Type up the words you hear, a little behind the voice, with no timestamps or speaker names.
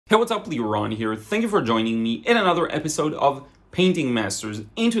Hey, what's up, Liron here. Thank you for joining me in another episode of Painting Masters.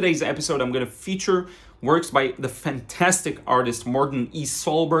 In today's episode, I'm going to feature works by the fantastic artist Morten E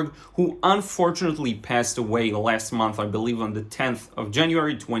Solber, who unfortunately passed away last month, I believe on the 10th of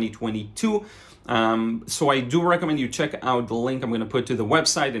January 2022. So I do recommend you check out the link I'm going to put to the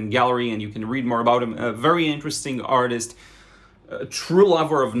website and gallery, and you can read more about him. A very interesting artist, a true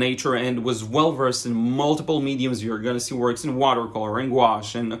lover of nature, and was well versed in multiple mediums. You're going to see works in watercolor and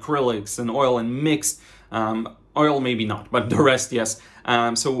gouache and acrylics and oil and mixed. Oil maybe not, but the rest yes.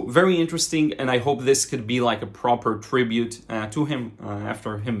 So very interesting, and I hope this could be like a proper tribute to him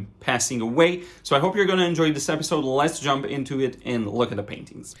after him passing away. So I hope you're going to enjoy this episode. Let's jump into it and look at the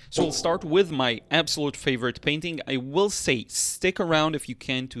paintings. So we'll start with my absolute favorite painting. I will say stick around if you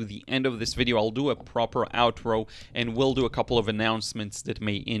can to the end of this video. I'll do a proper outro and we'll do a couple of announcements that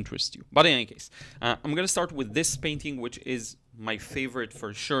may interest you. But in any case, I'm going to start with this painting, which is my favorite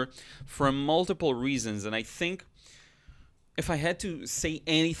for sure, for multiple reasons. And I think if I had to say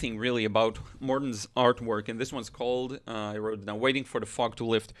anything really about Morten's artwork, and this one's called, I wrote down, Waiting for the Fog to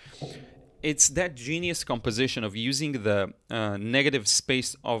Lift, it's that genius composition of using the negative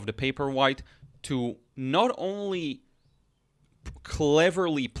space of the paper white to not only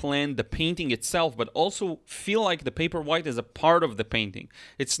cleverly plan the painting itself, but also feel like the paper white is a part of the painting.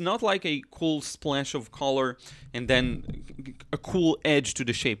 It's not like a cool splash of color and then a cool edge to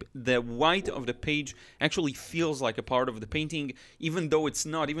the shape. The white of the page actually feels like a part of the painting, even though it's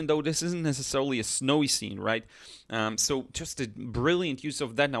not, even though this isn't necessarily a snowy scene, right? So just a brilliant use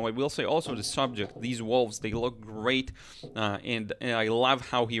of that. Now, I will say also the subject, these wolves, they look great, and I love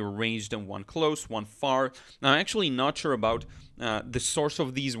how he arranged them, one close, one far. Now, I'm actually not sure about the source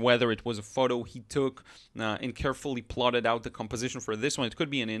of these, whether it was a photo he took and carefully plotted out the composition for this one. It could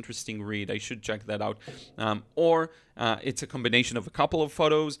be an interesting read. I should check that out. Or it's a combination of a couple of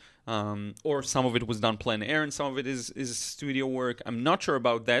photos, or some of it was done plein air and some of it is studio work. I'm not sure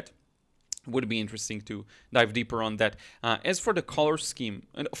about that. Would be interesting to dive deeper on that. As for the color scheme,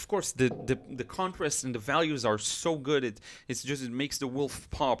 and of course the contrast and the values are so good, it makes the wolf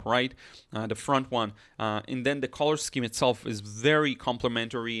pop, right? The front one, and then the color scheme itself is very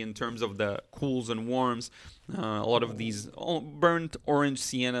complementary in terms of the cools and warms. A lot of these burnt orange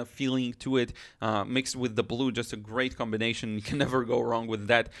sienna feeling to it, mixed with the blue, just a great combination. You can never go wrong with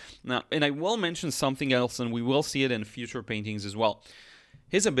that. And I will mention something else, and we will see it in future paintings as well.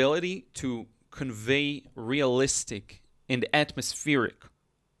 His ability to convey realistic and atmospheric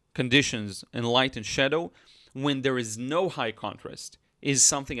conditions in light and shadow when there is no high contrast is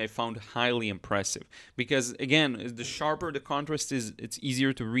something I found highly impressive. Because again, the sharper the contrast is, it's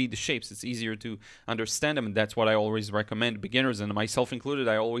easier to read the shapes, it's easier to understand them, and that's what I always recommend beginners, and myself included.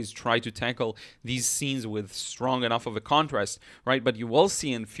 I always try to tackle these scenes with strong enough of a contrast, right? But you will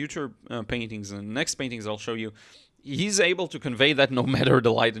see in future paintings, and next paintings I'll show you, he's able to convey that no matter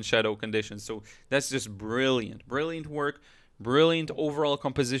the light and shadow conditions. So that's just brilliant. Brilliant work, brilliant overall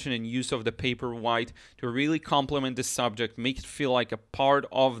composition and use of the paper white to really complement the subject, make it feel like a part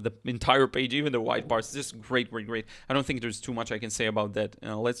of the entire page, even the white parts. Just great, great, great. I don't think there's too much I can say about that.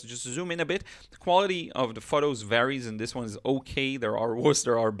 Let's just zoom in a bit. The quality of the photos varies, and this one is okay. There are worse,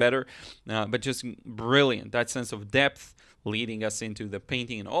 there are better, but just brilliant. That sense of depth, leading us into the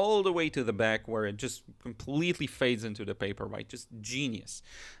painting and all the way to the back where it just completely fades into the paper, right? Just genius.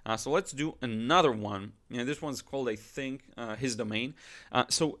 So let's do another one. And this one's called, I think, His Domain.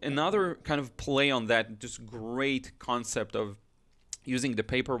 So another kind of play on that, just great concept of using the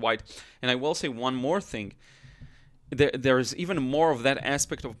paper white. And I will say one more thing. There's even more of that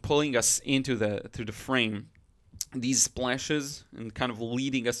aspect of pulling us into the frame. These splashes and kind of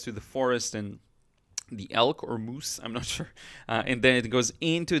leading us to the forest and the elk or moose, I'm not sure, and then it goes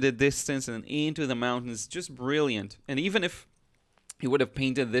into the distance and into the mountains. Just brilliant. And even if he would have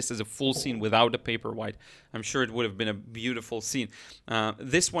painted this as a full scene without the paper white, I'm sure it would have been a beautiful scene.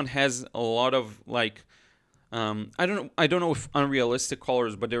 This one has a lot of like I don't know if unrealistic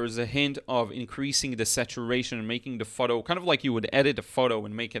colors, but there is a hint of increasing the saturation and making the photo kind of like you would edit a photo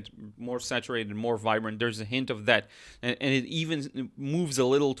and make it more saturated, more vibrant. There's a hint of that, and it even moves a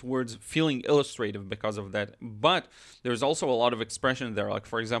little towards feeling illustrative because of that. But there's also a lot of expression there, like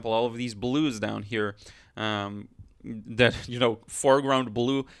for example all of these blues down here, that, you know, foreground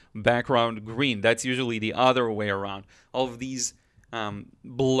blue, background green. That's usually the other way around. All of these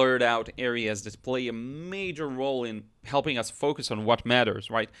blurred out areas that play a major role in helping us focus on what matters,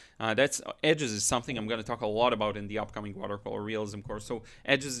 right? That's edges is something I'm going to talk a lot about in the upcoming watercolor realism course. So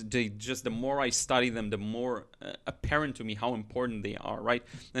edges, the more I study them, the more apparent to me how important they are, right?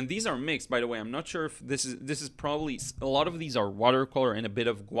 And these are mixed, by the way. I'm not sure if this is probably, a lot of these are watercolor and a bit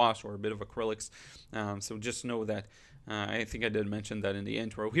of gouache or a bit of acrylics. So just know that. I think I did mention that in the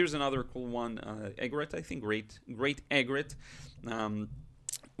intro. Here's another cool one, aigrette, I think, great aigrette.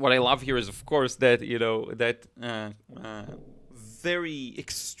 What I love here is, of course, that, you know, that very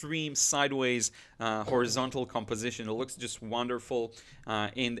extreme sideways horizontal composition. It looks just wonderful,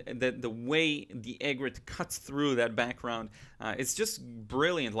 and the way the aigrette cuts through that background, it's just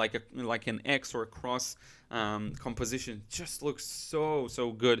brilliant, like an X or a cross composition. It just looks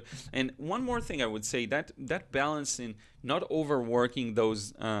so good. And one more thing I would say, that balance in not overworking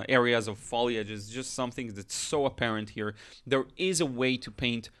those areas of foliage is just something that's so apparent here. There is a way to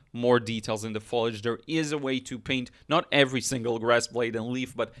paint more details in the foliage. There is a way to paint not every single grass blade and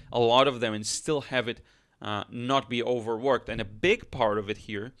leaf, but a lot of them, and still have it not be overworked. And a big part of it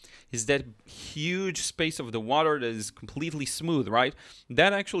here is that huge space of the water that is completely smooth, right?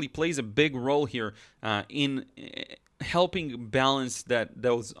 That actually plays a big role here in helping balance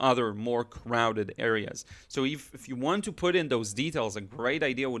those other more crowded areas. So if you want to put in those details, a great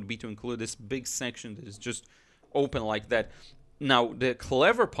idea would be to include this big section that is just open like that. Now, the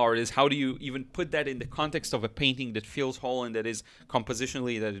clever part is, how do you even put that in the context of a painting that feels whole and that is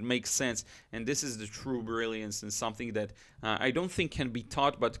compositionally, that it makes sense? And this is the true brilliance, and something that I don't think can be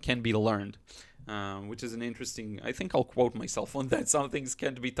taught but can be learned, which is an interesting, I think I'll quote myself on that. Some things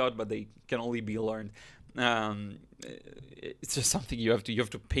can't be taught but they can only be learned. It's just something you have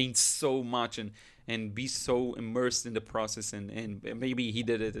to paint so much and be so immersed in the process, and maybe he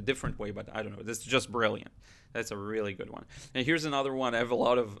did it a different way, but I don't know. That's just brilliant. That's a really good one. And here's another one. I have a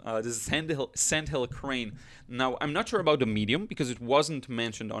lot of this Sandhill crane. Now, I'm not sure about the medium because it wasn't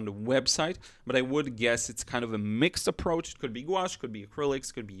mentioned on the website, but I would guess it's kind of a mixed approach. It could be gouache, could be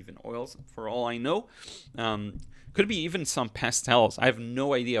acrylics, could be even oils, for all I know. Could be even some pastels. I have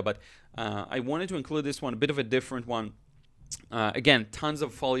no idea, but I wanted to include this one, a bit of a different one. Again, tons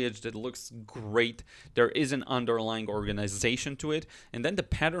of foliage that looks great. There is an underlying organization to it, and then the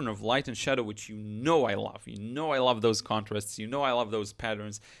pattern of light and shadow, which I love. I love those contrasts. I love those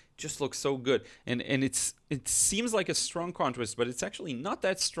patterns. Just looks so good, and it seems like a strong contrast, but it's actually not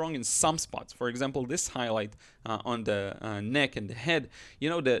that strong in some spots. For example, this highlight on the neck and the head.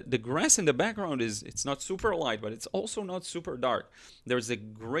 The grass in the background it's not super light, but it's also not super dark. There's a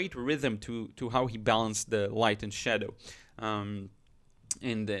great rhythm to how he balanced the light and shadow. And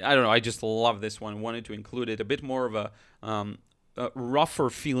I don't know, I just love this one. I wanted to include it. A bit more of a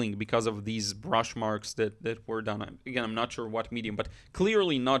rougher feeling because of these brush marks that were done. Again, I'm not sure what medium, but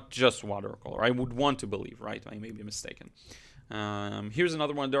clearly not just watercolor. I would want to believe, right? I may be mistaken. Here's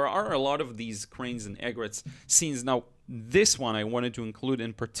another one. There are a lot of these cranes and aigrettes scenes. Now, this one I wanted to include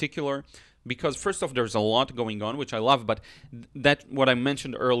in particular because, first off, there's a lot going on, which I love, but that what I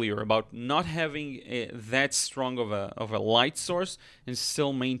mentioned earlier about not having that strong of a light source and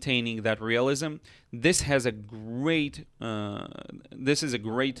still maintaining that realism, this is a great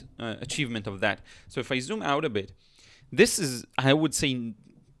achievement of that. So if I zoom out a bit, this is, I would say,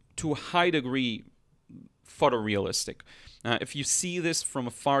 to a high degree photorealistic. If you see this from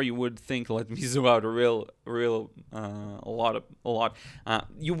afar, you would think, let me zoom out a lot.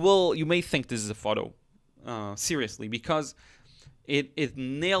 You may think this is a photo, seriously, because it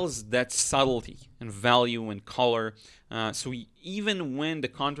nails that subtlety and value and color. So even when the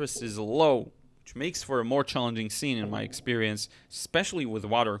contrast is low, which makes for a more challenging scene in my experience, especially with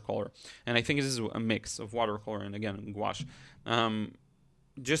watercolor, and I think this is a mix of watercolor and, again, gouache.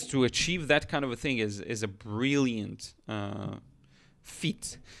 Just to achieve that kind of a thing is a brilliant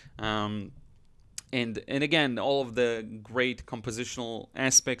feat. And again, all of the great compositional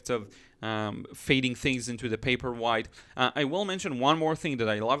aspects of fading things into the paper white. I will mention one more thing that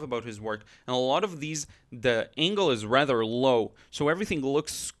I love about his work. And a lot of these, the angle is rather low, so everything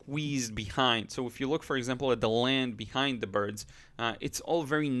looks squeezed behind. So if you look, for example, at the land behind the birds, it's all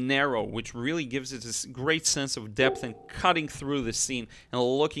very narrow, which really gives it this great sense of depth and cutting through the scene and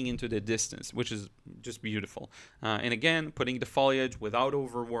looking into the distance, which is just beautiful. And again, putting the foliage without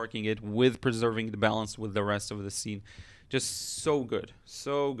overworking it, with preserving the balance with the rest of the scene. Just so good,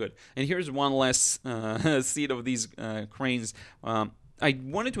 so good. And here's one last scene of these cranes. I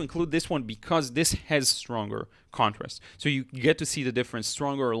wanted to include this one because this has stronger contrast. So you get to see the difference,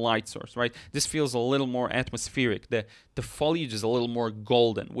 stronger light source, right? This feels a little more atmospheric. The foliage is a little more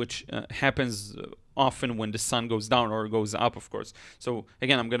golden, which happens often when the sun goes down or goes up, of course. So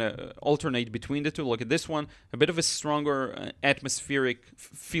again, I'm going to alternate between the two. Look at this one, a bit of a stronger atmospheric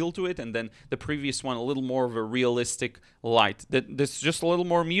feel to it, and then the previous one, a little more of a realistic light. That's just a little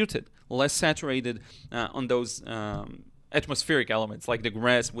more muted, less saturated on those atmospheric elements, like the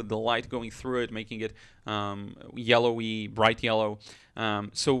grass with the light going through it, making it yellowy, bright yellow.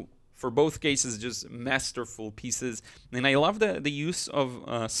 So for both cases, just masterful pieces. And I love the use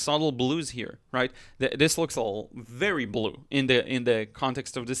of subtle blues here, right? This looks all very blue in the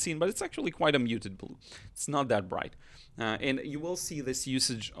context of the scene, but it's actually quite a muted blue. It's not that bright. And you will see this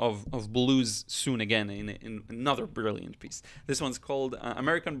usage of blues soon again in another brilliant piece. This one's called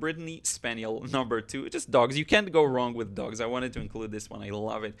American Brittany Spaniel #2. Just dogs. You can't go wrong with dogs. I wanted to include this one. I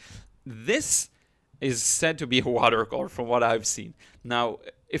love it. This is said to be a watercolor from what I've seen. Now,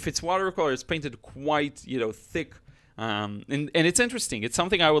 if it's watercolor, it's painted quite, thick. And it's interesting. It's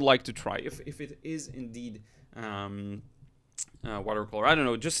something I would like to try. If it is indeed watercolor, I don't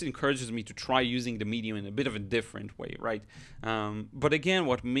know, it just encourages me to try using the medium in a bit of a different way, right? But again,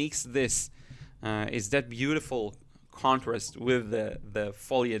 what makes this is that beautiful contrast with the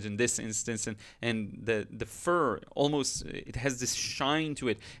foliage in this instance, and the fur, almost, it has this shine to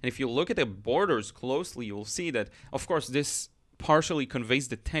it. And if you look at the borders closely, you'll see that, of course, this partially conveys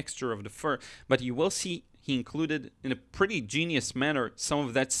the texture of the fur, but you will see he included in a pretty genius manner some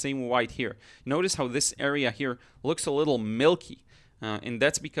of that same white here. Notice how this area here looks a little milky, and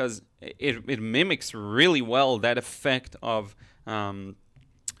that's because it mimics really well that effect of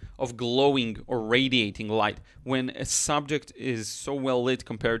glowing or radiating light when a subject is so well lit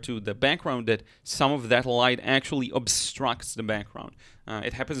compared to the background that some of that light actually obstructs the background.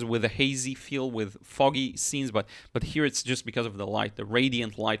 It happens with a hazy feel, with foggy scenes, but here it's just because of the light, the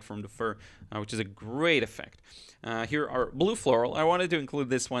radiant light from the fur, which is a great effect. Here are Blue Floral. I wanted to include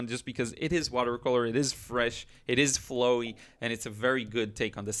this one just because it is watercolor, it is fresh, it is flowy, and it's a very good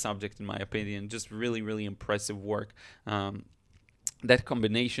take on the subject, in my opinion. Just really, really impressive work. That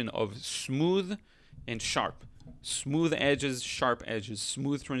combination of smooth and sharp. Smooth edges, sharp edges,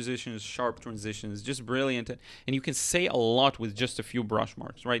 smooth transitions, sharp transitions, just brilliant. And you can say a lot with just a few brush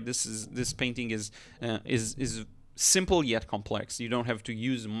marks, right? This painting is simple yet complex. You don't have to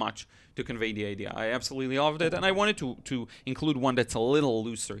use much to convey the idea. I absolutely loved it, and I wanted to include one that's a little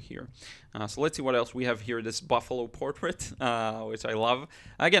looser here. So let's see what else we have here. This buffalo portrait, which I love.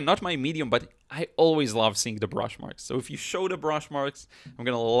 Again, not my medium, but I always love seeing the brush marks. So if you show the brush marks, I'm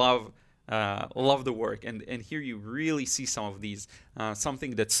gonna love the work. And here you really see some of these.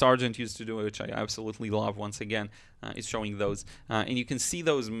 Something that Sargent used to do, which I absolutely love. Once again, is showing those, and you can see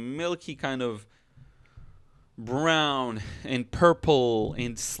those milky kind of brown and purple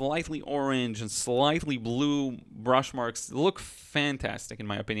and slightly orange and slightly blue brush marks. Look fantastic, in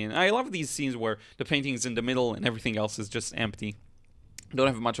my opinion. I love these scenes where the painting is in the middle and everything else is just empty. Don't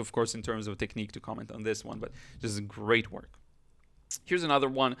have much, of course, in terms of technique to comment on this one, but this is great work. Here's another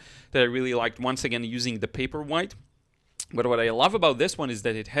one that I really liked, once again using the paper white. But what I love about this one is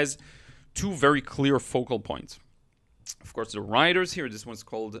that it has two very clear focal points. Of course, the riders here, this one's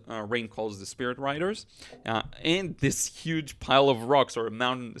called, Rain calls the Spirit Riders, and this huge pile of rocks, or a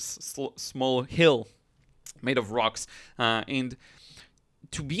mountain, small hill made of rocks. And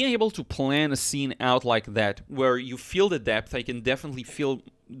to be able to plan a scene out like that, where you feel the depth, I can definitely feel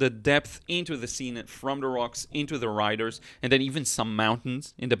the depth into the scene from the rocks into the riders, and then even some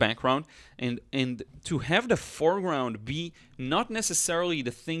mountains in the background, and to have the foreground be not necessarily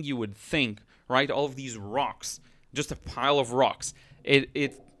the thing you would think, right? All of these rocks, just a pile of rocks.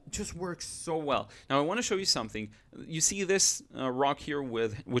 It just works so well. Now I want to show you something. You see this rock here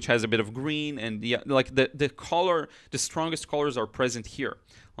which has a bit of green, and the color, the strongest colors are present here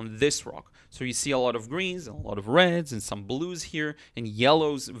on this rock. So you see a lot of greens, a lot of reds, and some blues here, and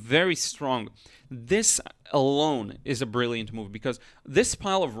yellows, very strong. This alone is a brilliant move, because this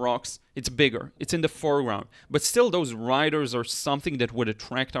pile of rocks, it's bigger, it's in the foreground, but still those riders are something that would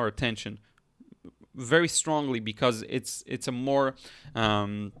attract our attention very strongly, because it's a more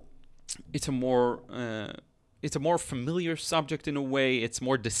familiar subject in a way. It's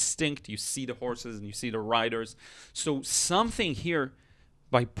more distinct. You see the horses and you see the riders. So something here,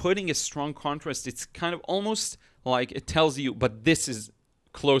 by putting a strong contrast, it's kind of almost like it tells you, but this is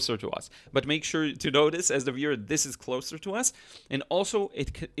closer to us. But make sure to notice as the viewer, this is closer to us. And also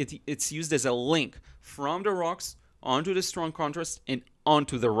it's used as a link from the rocks onto the strong contrast and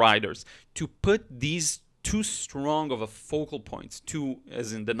onto the riders, to put these two strong of a focal points, two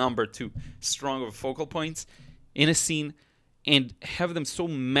as in the number two, strong of a focal points in a scene, and have them so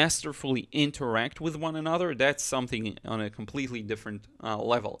masterfully interact with one another. That's something on a completely different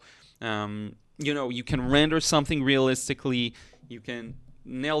level. you know, you can render something realistically, you can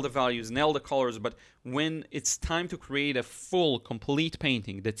nail the values, nail the colors, but when it's time to create a full, complete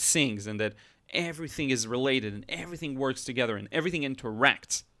painting that sings and that everything is related and everything works together and everything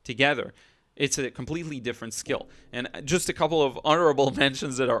interacts together, it's a completely different skill. And just a couple of honorable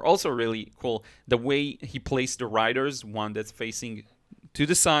mentions that are also really cool. The way he placed the riders, one that's facing to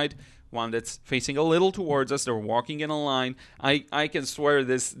the side, one that's facing a little towards us. They're walking in a line. I can swear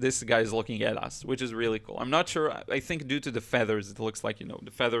this guy is looking at us, which is really cool. I'm not sure. I think due to the feathers, it looks like, you know,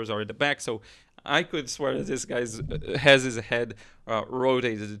 the feathers are at the back. So I could swear that this guy has his head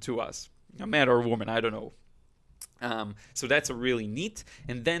rotated to us. A man or a woman, I don't know. So that's a really neat.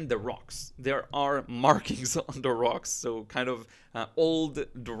 And then the rocks. There are markings on the rocks, so kind of old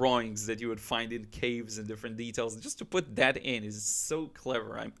drawings that you would find in caves and different details. Just to put that in is so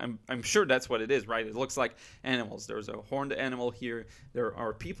clever. I'm sure that's what it is, right? It looks like animals. There's a horned animal here. There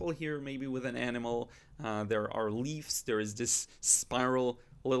are people here, maybe with an animal. There are leaves. There is this spiral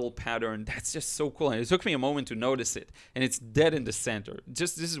little pattern. That's just so cool. And it took me a moment to notice it. And it's dead in the center.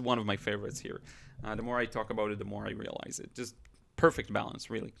 Just this is one of my favorites here. The more I talk about it, the more I realize it. Just perfect balance,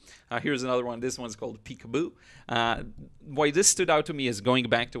 really. Here's another one. This one's called Peekaboo. Why this stood out to me is going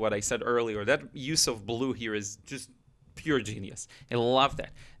back to what I said earlier. That use of blue here is just pure genius. I love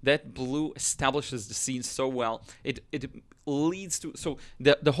that. That blue establishes the scene so well. It leads to... So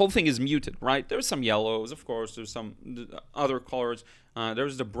the whole thing is muted, right? There's some yellows, of course. There's some other colors.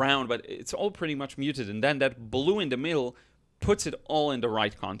 There's the brown, but it's all pretty much muted. And then that blue in the middle puts it all in the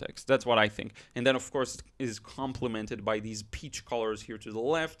right context. That's what I think. And then, of course, it is complemented by these peach colors here to the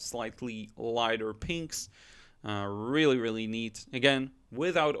left, slightly lighter pinks. Really, really neat. Again,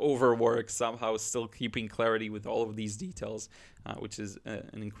 without overwork, somehow still keeping clarity with all of these details, which is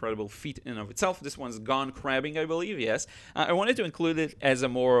an incredible feat in and of itself. This one's Gone Crabbing, I believe, yes. I wanted to include it as a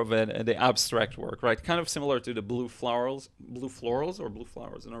more of the abstract work, right? Kind of similar to the blue florals,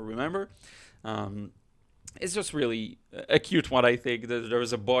 I don't remember. It's just really a cute one, I think.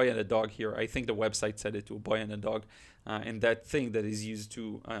 There's a boy and a dog here. I think the website said it to a boy and a dog. And that thing that is used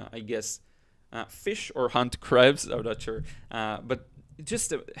to, I guess, fish or hunt crabs. I'm not sure. But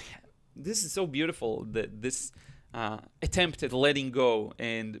just this is so beautiful, that this attempt at letting go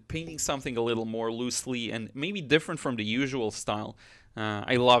and painting something a little more loosely and maybe different from the usual style.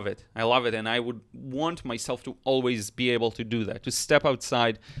 I love it. I love it, and I would want myself to always be able to do that, to step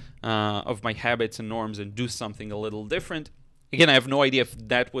outside of my habits and norms and do something a little different. Again, I have no idea if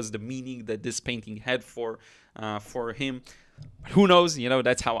that was the meaning that this painting had for him. But who knows? You know,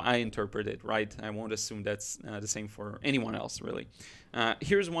 that's how I interpret it, right? I won't assume that's the same for anyone else, really.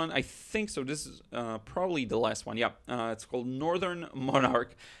 Here's one, I think, so this is probably the last one. Yeah, it's called Northern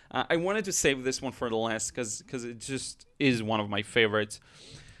Monarch. I wanted to save this one for the last because it just is one of my favorites.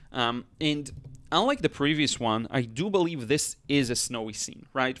 And unlike the previous one, I do believe this is a snowy scene,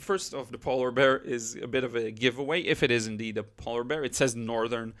 right? First off, the polar bear is a bit of a giveaway, if it is indeed a polar bear. It says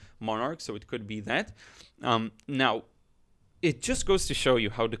Northern Monarch, so it could be that. Now, it just goes to show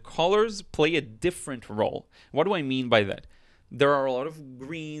you how the colors play a different role. What do I mean by that? There are a lot of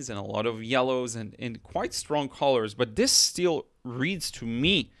greens and a lot of yellows and quite strong colors, but this still reads to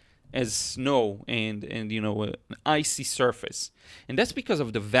me as snow and you know, an icy surface. And that's because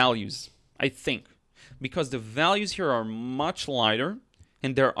of the values, I think. Because the values here are much lighter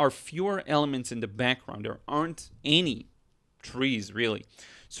and there are fewer elements in the background. There aren't any trees, really.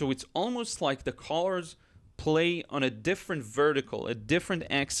 So it's almost like the colors play on a different vertical, a different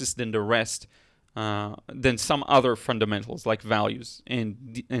axis than the rest, than some other fundamentals like values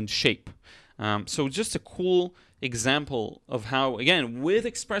and shape. So just a cool example of how, again, with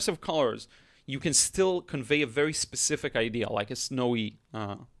expressive colors, you can still convey a very specific idea, like a snowy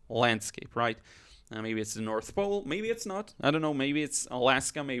landscape, right? Maybe it's the North Pole, maybe it's not. I don't know, maybe it's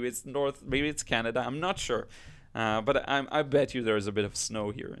Alaska, maybe it's maybe it's Canada, I'm not sure. But I bet you there's a bit of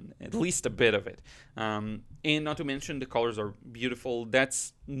snow here, and at least a bit of it. And not to mention, the colors are beautiful.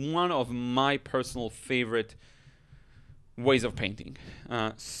 That's one of my personal favorite ways of painting.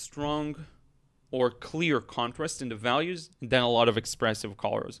 Strong or clear contrast in the values, and then a lot of expressive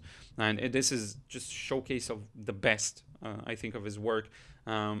colors. And this is just showcase of the best, I think, of his work.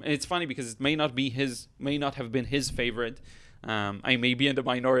 And it's funny because it may not have been his favorite. I may be in the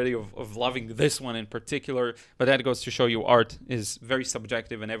minority of loving this one in particular, but that goes to show you art is very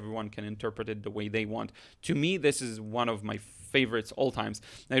subjective and everyone can interpret it the way they want. To me, this is one of my favorites all times.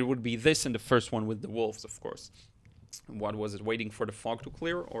 And it would be this and the first one with the wolves, of course. what was it, Waiting for the Fog to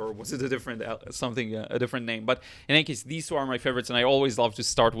Clear, or was it a different something, a different name? But in any case, these two are my favorites, and I always love to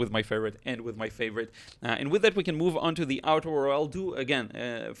start with my favorite, end with my favorite. And with that, we can move on to the outer, where I'll do, again,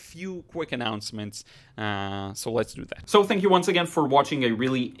 a few quick announcements. So let's do that. So thank you once again for watching. I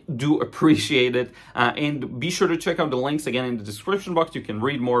really do appreciate it. And be sure to check out the links again in the description box. You can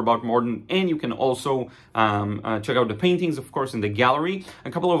read more about Morten, and you can also check out the paintings, of course, in the gallery.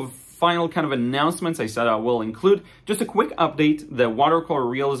 A couple of final kind of announcements I said I will include. Just a quick update, the watercolor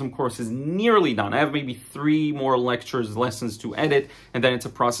realism course is nearly done. I have maybe 3 more lessons to edit, and then it's a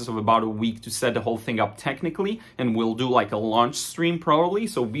process of about a week to set the whole thing up technically, and we'll do like a launch stream probably,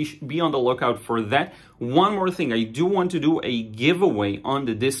 so be on the lookout for that. One more thing, I do want to do a giveaway on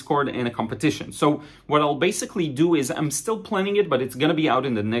the Discord and a competition. So what I'll basically do is, I'm still planning it, but it's gonna be out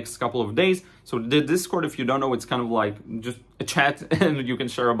in the next couple of days. So the Discord, if you don't know, it's kind of like just a chat and you can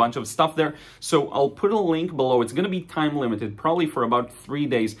share a bunch of stuff there. So I'll put a link below. It's gonna be time limited, probably for about 3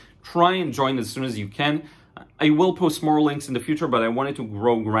 days. Try and join as soon as you can. I will post more links in the future, but I want it to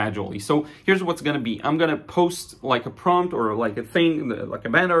grow gradually. So here's what's going to be. I'm going to post like a prompt or like a thing, like a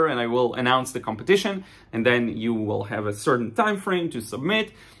banner, and I will announce the competition. And then you will have a certain time frame to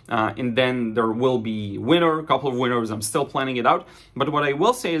submit. And then there will be a couple of winners. I'm still planning it out. But what I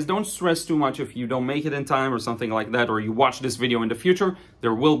will say is, don't stress too much if you don't make it in time or something like that, or you watch this video in the future.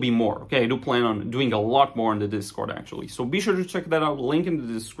 There will be more. Okay, I do plan on doing a lot more in the Discord actually. So be sure to check that out. Link in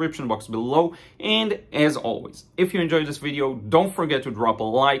the description box below. And as always, if you enjoyed this video, don't forget to drop a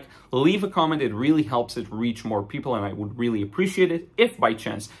like, leave a comment. It really helps it reach more people, and I would really appreciate it. If by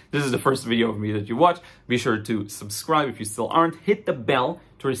chance this is the first video of me that you watch, be sure to subscribe if you still aren't. Hit the bell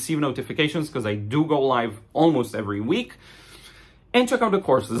to receive notifications, because I do go live almost every week. And check out the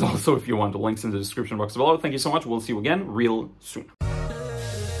courses also if you want. The links in the description box below. Thank you so much. We'll see you again real soon.